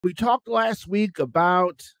We talked last week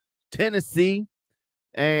about Tennessee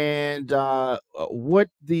and what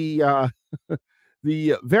the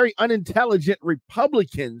very unintelligent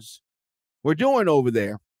Republicans were doing over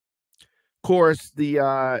there. Of course,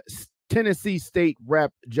 the Tennessee State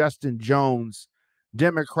Rep Justin Jones,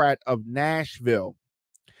 Democrat of Nashville.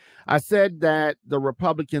 I said that the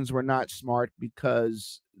Republicans were not smart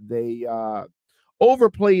because they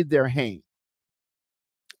overplayed their hand,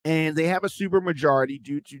 and they have a supermajority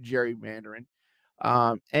due to gerrymandering.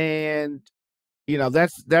 And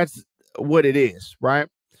that's what it is, right?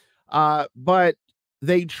 But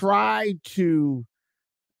they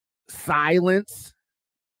silence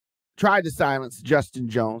tried to silence Justin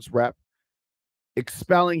Jones, rep,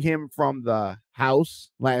 expelling him from the House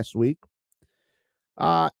last week.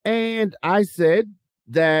 And I said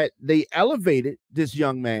that they elevated this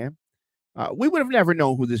young man. We would have never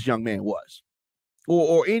known who this young man was,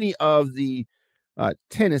 or any of the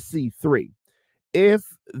Tennessee Three, if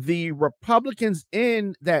the Republicans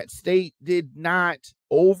in that state did not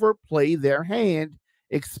overplay their hand,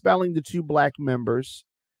 expelling the two black members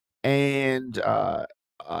and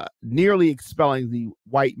nearly expelling the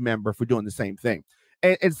white member for doing the same thing.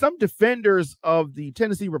 And some defenders of the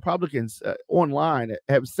Tennessee Republicans online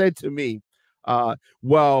have said to me,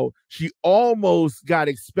 well, she almost got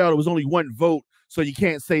expelled. It was only one vote, so you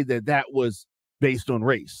can't say that that was based on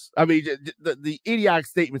race. I mean, the idiotic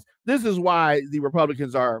statements. This is why the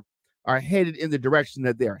Republicans are headed in the direction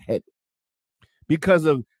that they're headed, because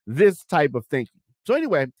of this type of thinking. So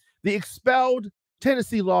anyway, the expelled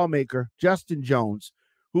Tennessee lawmaker Justin Jones,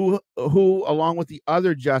 who along with the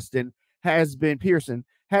other Justin Pearson,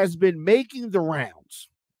 has been making the rounds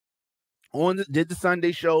did the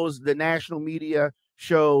Sunday shows, the national media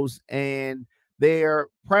shows, and their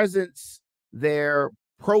presence, their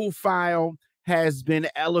profile has been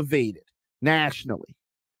elevated nationally.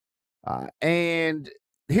 And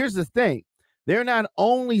here's the thing: they're not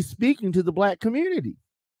only speaking to the black community;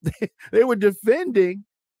 they were defending,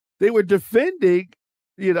 the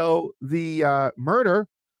murder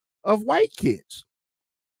of white kids.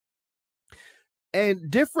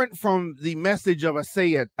 And different from the message of, a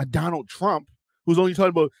Donald Trump, who's only talking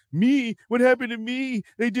about me, what happened to me,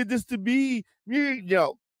 they did this to me.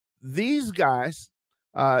 These guys,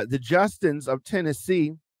 the Justins of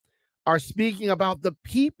Tennessee, are speaking about the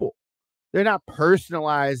people. They're not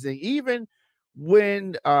personalizing. Even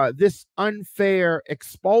when this unfair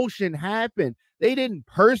expulsion happened, they didn't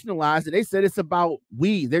personalize it. They said it's about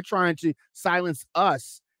we. They're trying to silence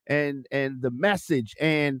us and the message.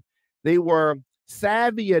 And they were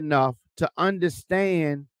savvy enough to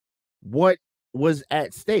understand what was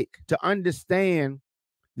at stake, to understand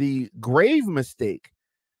the grave mistake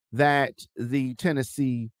that the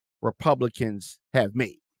Tennessee Republicans have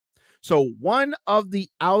made. So one of the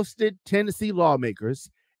ousted Tennessee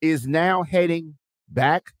lawmakers is now heading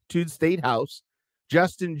back to the state house.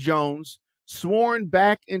 Justin Jones, sworn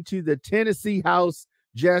back into the Tennessee House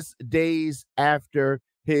just days after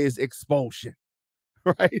his expulsion.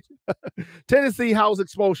 Right? Tennessee House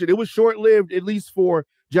expulsion. It was short-lived, at least for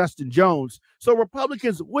Justin Jones. So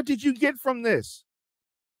Republicans, what did you get from this?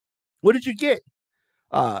 What did you get?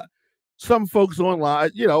 Some folks online,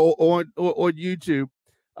 on YouTube,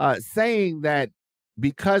 saying that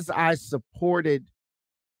because I supported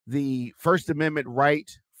the First Amendment right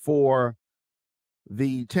for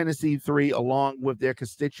the Tennessee Three, along with their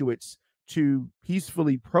constituents, to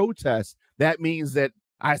peacefully protest, that means that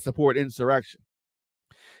I support insurrection.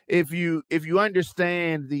 If you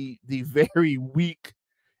understand the very weak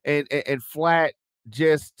and flat,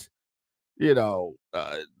 just the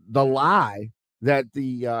lie that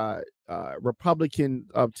the Republican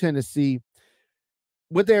of Tennessee,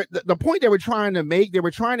 the point they were trying to make, they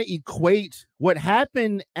were trying to equate what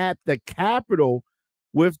happened at the Capitol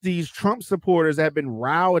with these Trump supporters that have been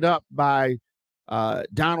riled up by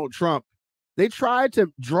Donald Trump. They tried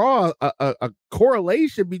to draw a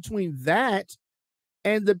correlation between that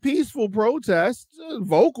and the peaceful protest,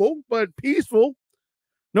 vocal but peaceful.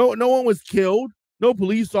 No one was killed. No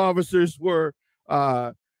police officers were,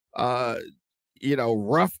 roughed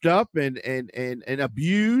up and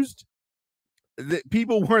abused. The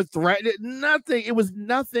people weren't threatened. Nothing. It was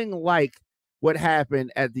nothing like what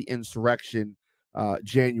happened at the insurrection,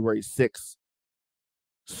 January 6th.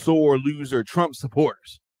 Sore loser Trump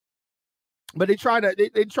supporters. But they tried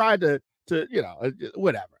to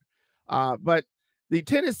whatever. But the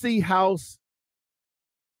Tennessee House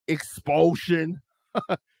expulsion,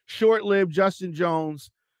 short-lived. Justin Jones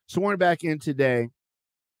sworn back in today,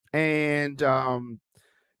 and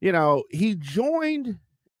he joined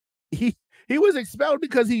He was expelled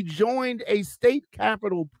because he joined a state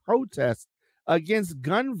capitol protest against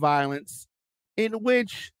gun violence in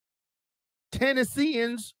which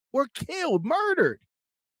Tennesseans were killed, murdered.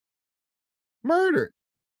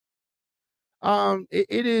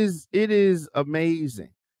 It is amazing.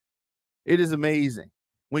 It is amazing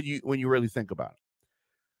when you really think about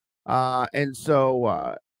it. And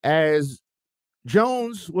so as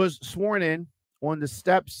Jones was sworn in on the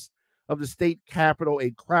steps of the state capitol,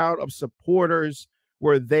 a crowd of supporters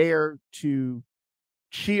were there to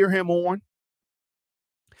cheer him on.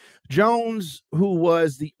 Jones, who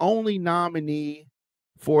was the only nominee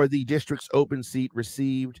for the district's open seat,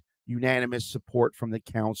 received unanimous support from the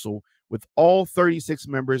council, with all 36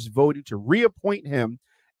 members voting to reappoint him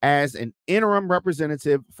as an interim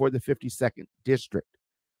representative for the 52nd district.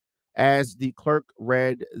 As the clerk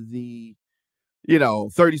read the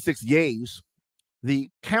 36 yeas,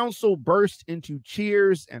 the council burst into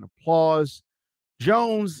cheers and applause.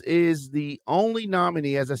 Jones is the only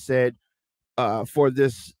nominee, as I said, for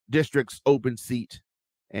this district's open seat,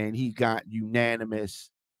 and he got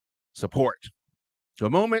unanimous support. So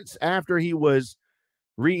moments after he was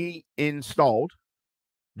reinstalled,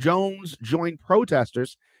 Jones joined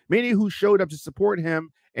protesters, many who showed up to support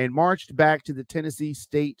him, and marched back to the Tennessee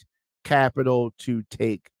state capitol to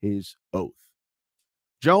take his oath.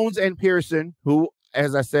 Jones and Pearson, who,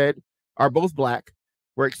 as I said, are both black,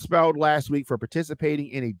 were expelled last week for participating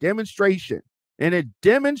in a demonstration,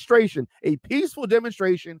 a peaceful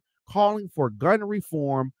demonstration calling for gun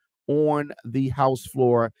reform on the House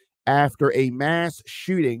floor after a mass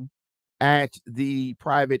shooting at the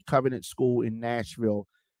private Covenant School in Nashville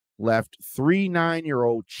left 3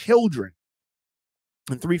 9-year-old children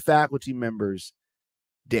and 3 faculty members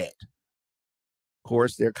dead. Of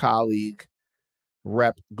course, their colleague,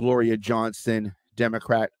 Rep. Gloria Johnson,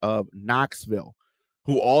 Democrat of Knoxville,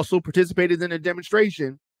 who also participated in a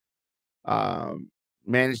demonstration,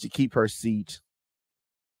 managed to keep her seat.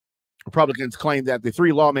 Republicans claim that the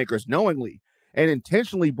 3 lawmakers knowingly and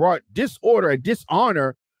intentionally brought disorder and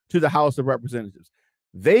dishonor to the House of Representatives.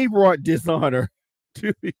 They brought dishonor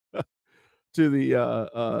to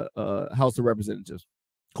the House of Representatives.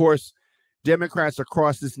 Of course, Democrats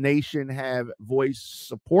across this nation have voiced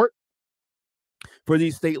support for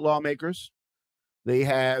these state lawmakers. They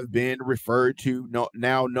have been referred to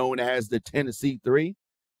now known as the Tennessee Three.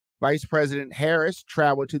 Vice President Harris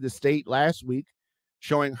traveled to the state last week,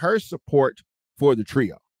 showing her support for the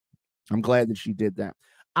trio. I'm glad that she did that.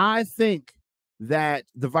 I think that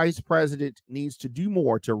the vice president needs to do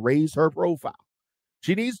more to raise her profile.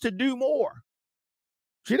 She needs to do more.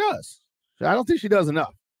 She does. I don't think she does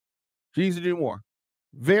enough. She needs to do more.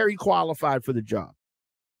 Very qualified for the job.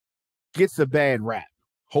 Gets a bad rap.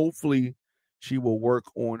 Hopefully, she will work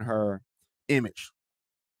on her image.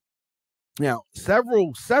 Now,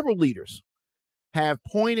 several leaders have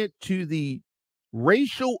pointed to the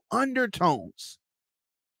racial undertones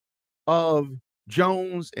of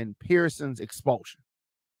Jones and Pearson's expulsion.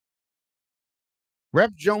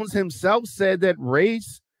 Rep. Jones himself said that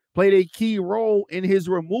race played a key role in his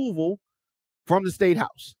removal from the state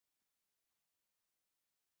house.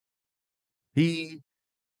 He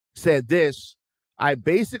said this: "I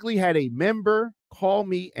basically had a member call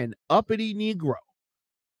me an uppity Negro,"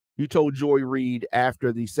 he told Joy Reid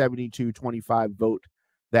after the 72-25 vote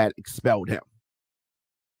that expelled him.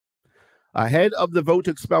 Ahead of the vote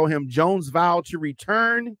to expel him, Jones vowed to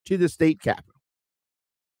return to the state capitol,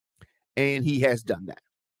 and he has done that.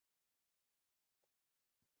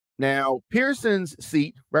 Now, Pearson's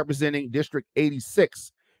seat, representing District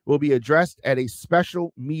 86, will be addressed at a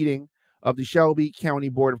special meeting of the Shelby County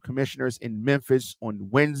Board of Commissioners in Memphis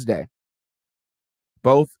on Wednesday.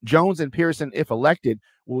 Both Jones and Pearson, if elected,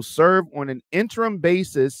 will serve on an interim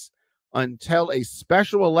basis until a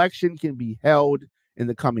special election can be held in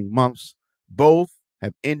the coming months. Both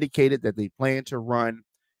have indicated that they plan to run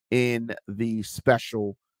in the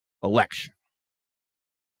special election.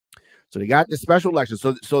 So they got the special election.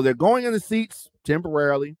 So they're going in the seats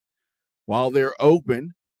temporarily while they're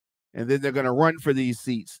open, and then they're going to run for these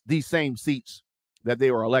seats, these same seats that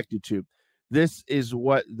they were elected to. This is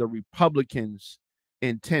what the Republicans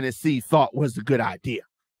in Tennessee thought was a good idea.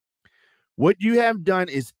 What you have done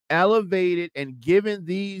is elevated and given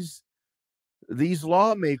these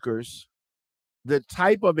lawmakers the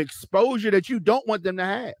type of exposure that you don't want them to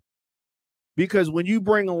have. Because when you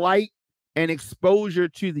bring light and exposure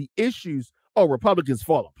to the issues, Republicans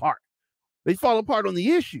fall apart. They fall apart on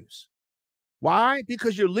the issues. Why?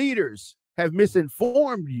 Because your leaders have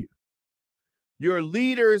misinformed you. Your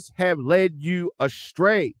leaders have led you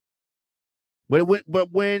astray.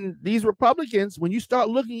 But when these Republicans, when you start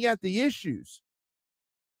looking at the issues,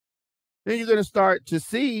 then you're going to start to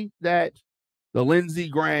see that the Lindsey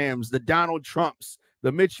Grahams, the Donald Trumps,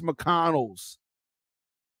 the Mitch McConnells,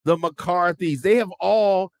 the McCarthys, they have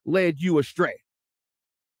all led you astray.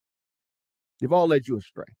 They've all led you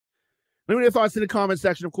astray. Let me know your thoughts in the comment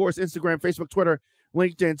section. Of course, Instagram, Facebook, Twitter,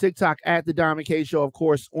 LinkedIn, TikTok, at The Diamond K Show. Of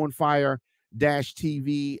course,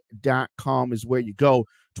 ONFIRE-TV.com is where you go.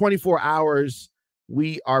 24 hours,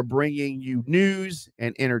 we are bringing you news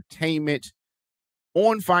and entertainment.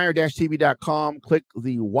 ONFIRE-TV.com. Click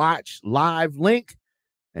the Watch Live link,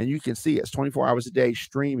 and you can see us 24 hours a day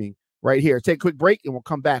streaming right here. Take a quick break, and we'll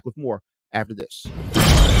come back with more after this.